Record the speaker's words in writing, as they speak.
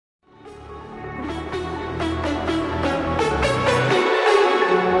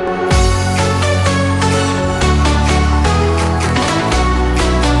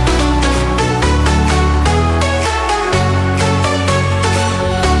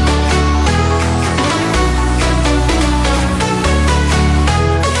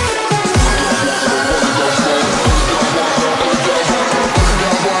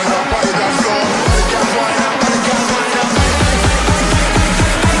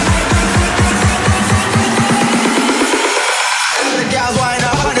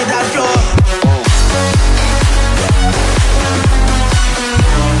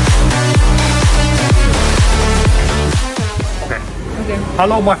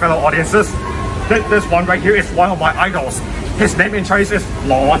Hello, my fellow audiences. This one right here is one of my idols. His name in Chinese is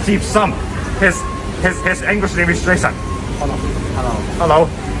Lo Jip Sum. His English name is Jason. Hello.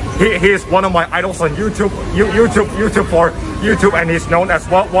 He is one of my idols on YouTube, and he's known as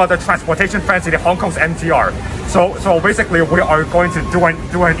one of the transportation fans in Hong Kong's MTR. So basically, we are going to do an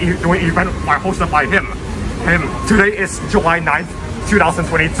event hosted by him. Today is July 9th,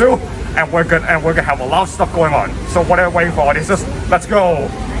 2022, and we're gonna have a lot of stuff going on. So what are we waiting for, audiences? Let's go.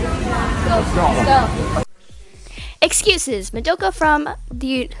 Let's go. Excuses, Madoka from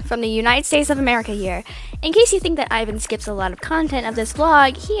the United States of America here. In case you think that Ivan skips a lot of content of this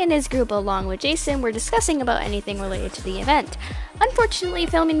vlog, he and his group along with Jason were discussing about anything related to the event. Unfortunately,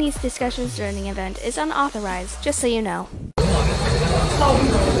 filming these discussions during the event is unauthorized, just so you know.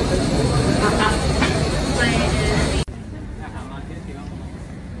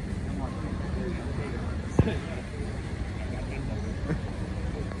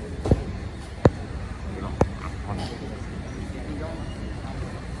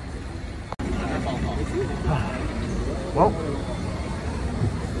 Well,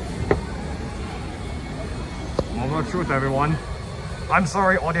 moment of truth, everyone. I'm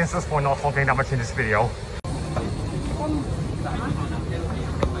sorry, audiences, for not talking that much in this video.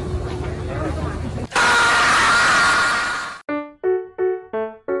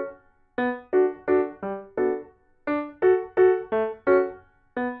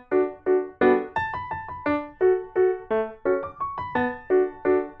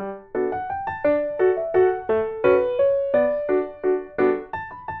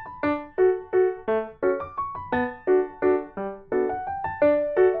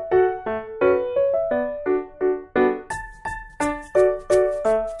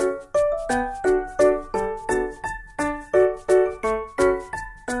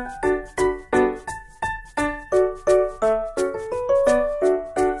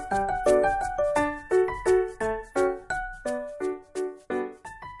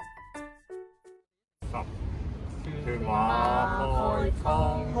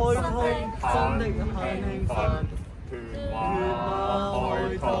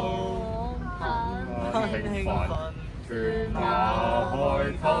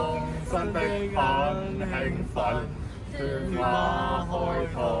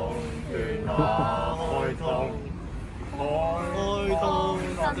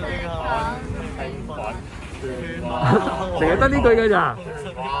成日得呢句嘅咋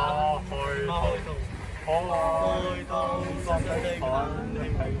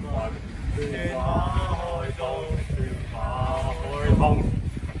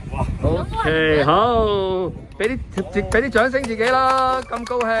？OK， 好，俾啲掌聲自己啦，咁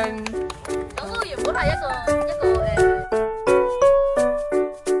高興。咁我原本係一個。